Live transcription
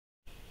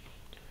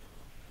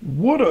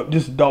What up?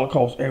 This is dollar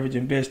cost average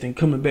investing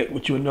coming back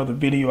with you another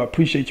video. I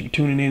appreciate you for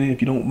tuning in. And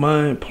if you don't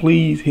mind,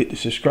 please hit the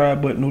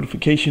subscribe button,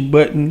 notification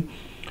button.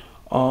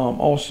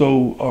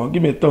 Also,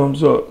 give me a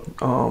thumbs up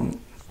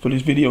for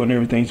this video and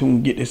everything so we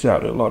can get this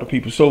out to a lot of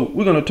people. So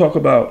we're going to talk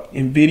about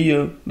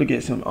Nvidia, look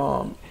at some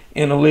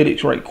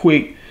analytics right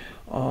quick.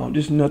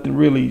 Just nothing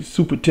really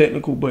super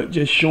technical, but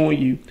just showing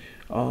you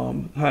how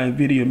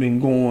Nvidia been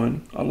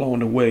going along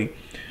the way.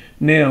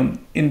 Now,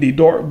 in the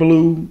dark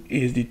blue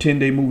is the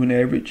 10-day moving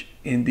average.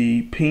 In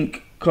the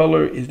pink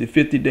color is the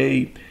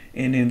 50-day.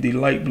 And in the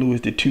light blue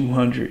is the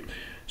 200.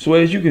 So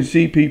as you can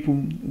see,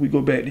 people, we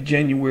go back to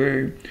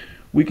January.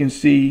 We can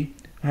see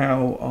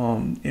how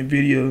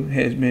Nvidia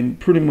has been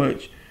pretty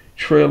much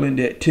trailing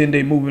that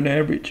 10-day moving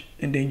average.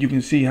 And then you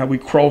can see how we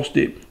crossed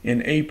it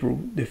in April,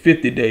 the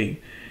 50-day.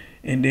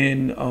 And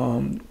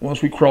then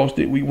once we crossed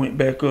it, we went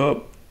back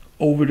up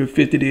over the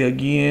 50-day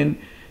again.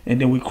 And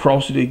then we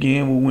crossed it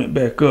again, we went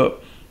back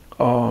up.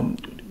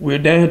 We're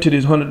down to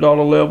this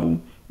 $100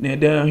 level. Now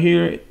down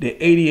here, the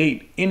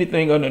 88,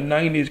 anything under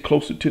 90 is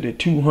closer to the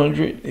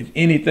 200. If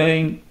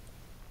anything,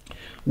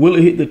 will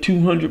it hit the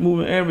 200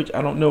 moving average?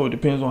 I don't know. It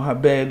depends on how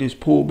bad this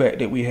pullback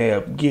that we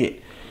have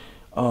get.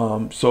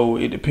 So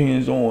it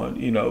depends on,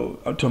 you know,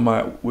 I'm talking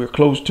about we're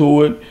close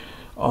to it.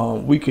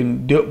 We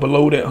can dip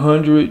below that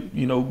 100,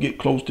 you know, get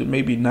close to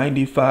maybe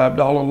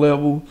 $95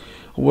 level.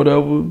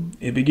 Whatever.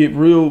 If it get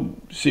real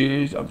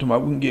serious, I'm talking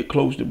about we can get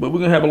close to, but we're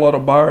gonna have a lot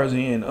of buyers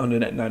in under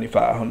that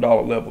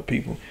 $95 level,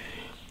 people.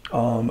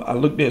 I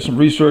looked at some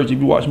research. If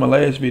you watched my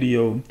last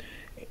video,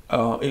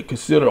 it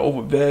considered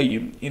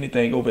overvalued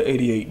anything over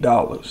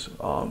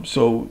 $88.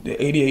 So the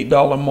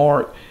 $88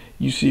 mark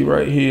you see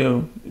right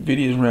here,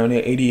 videos around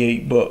at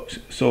 88 bucks.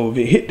 So if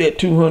it hit that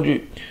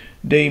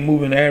 200-day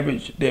moving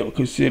average, that would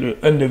consider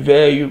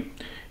undervalued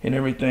and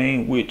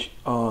everything, which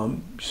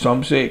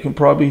some say it can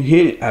probably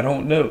hit it. I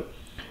don't know.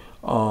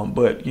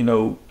 But you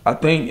know, I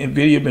think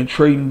Nvidia been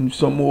trading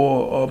some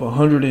more of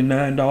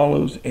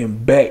 $109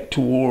 and back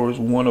towards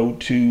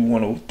 102,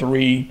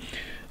 103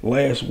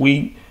 last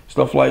week,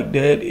 stuff like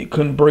that. It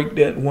couldn't break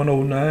that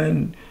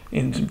 109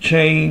 and some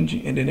change,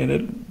 and then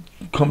it'll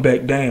come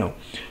back down.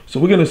 So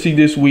we're gonna see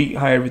this week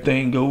how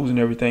everything goes and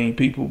everything,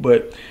 people.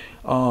 But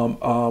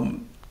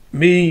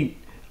me,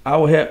 I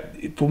would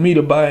have, for me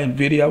to buy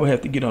Nvidia, I would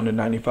have to get under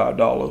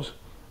 $95.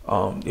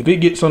 If it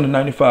gets under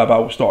 95, I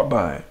would start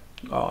buying.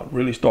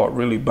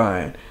 Really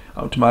buying.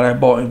 I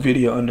bought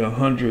Nvidia under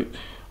 100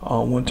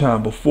 one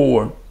time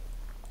before,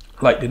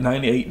 like the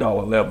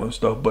 $98 level and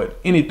stuff. But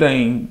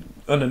anything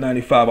under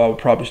 95, I would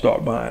probably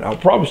start buying. I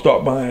would probably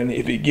start buying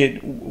if it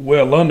get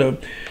well under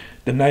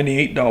the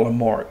 $98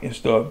 mark and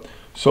stuff.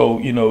 So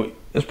you know,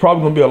 it's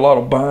probably gonna be a lot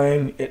of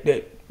buying at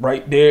that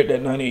right there at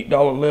that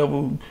 $98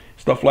 level,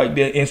 stuff like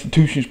that.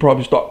 Institutions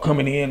probably start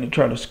coming in and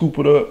trying to scoop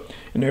it up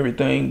and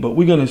everything. But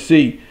we're gonna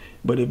see.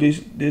 But if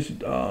if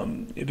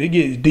it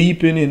gets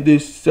deep in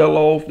this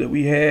sell-off that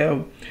we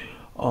have,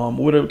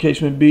 whatever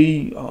case may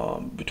be,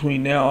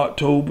 between now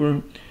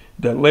October,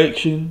 the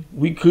election,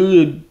 we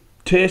could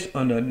test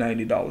under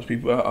 $90,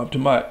 people. I'm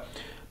talking about,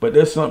 but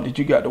that's something that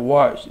you got to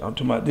watch. I'm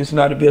talking about, this is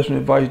not investment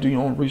advice. Do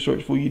your own research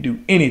before you do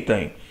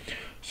anything.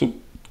 So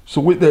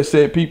with that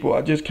said, people,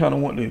 I just kind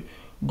of want to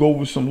go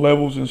over some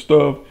levels and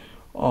stuff.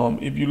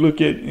 If you look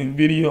at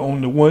Nvidia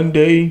on the 1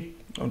 day,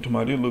 I'm talking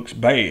about, it looks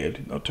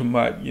bad. I'm talking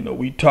about, you know,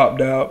 we topped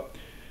out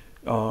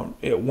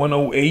at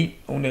 108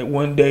 on that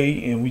 1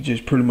 day, and we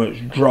just pretty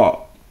much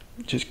dropped,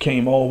 just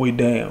came all the way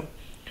down,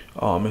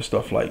 and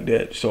stuff like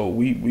that. So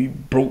we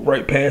broke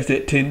right past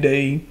that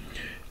 10-day,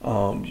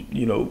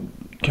 you know,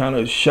 kind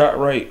of shot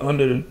right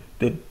under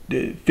the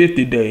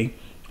 50-day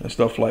and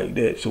stuff like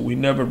that. So we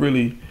never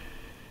really,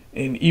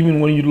 and even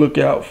when you look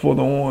out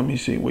further on, let me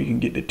see, we can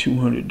get the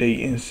 200-day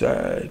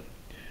inside.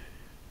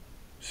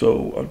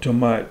 So I'm talking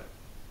about,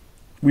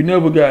 we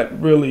never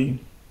got really,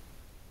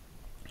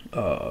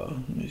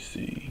 let me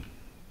see,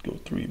 go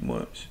 3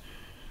 months.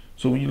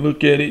 So when you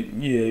look at it,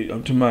 yeah,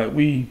 I'm talking about,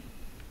 we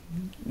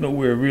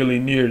nowhere really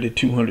near the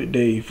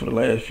 200-day for the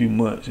last few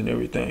months and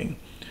everything.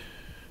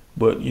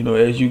 But, you know,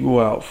 as you go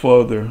out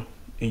further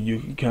and you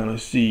can kind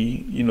of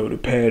see, you know, the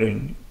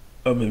pattern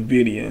of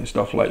Nvidia and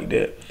stuff like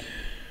that.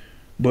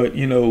 But,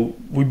 you know,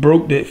 we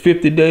broke that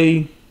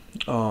 50-day.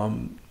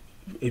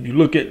 If you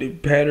look at the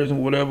patterns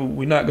and whatever,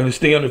 we're not going to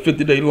stay on the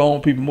 50-day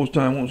long, people. Most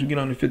time, once we get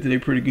on the 50-day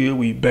pretty good,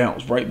 we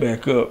bounce right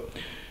back up,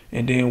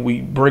 and then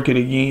we break it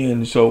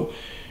again. So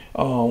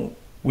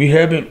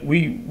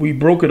we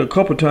broke it a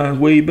couple times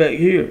way back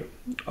here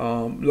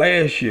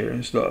last year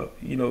and stuff.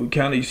 You know,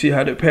 kind of, you see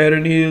how that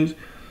pattern is.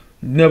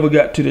 Never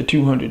got to the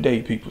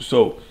 200-day, people.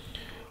 So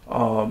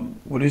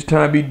will this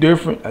time be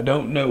different? I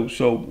don't know.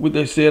 So with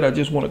that said, I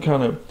just want to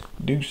kind of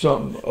do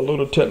something, a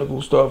little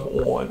technical stuff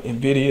on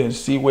Nvidia, and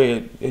see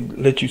where it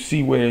let you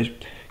see where it's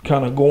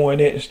kind of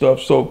going at and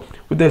stuff. So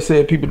with that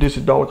said, people, this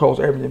is dollar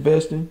cost average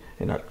investing,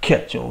 and I'll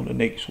catch you on the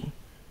next one.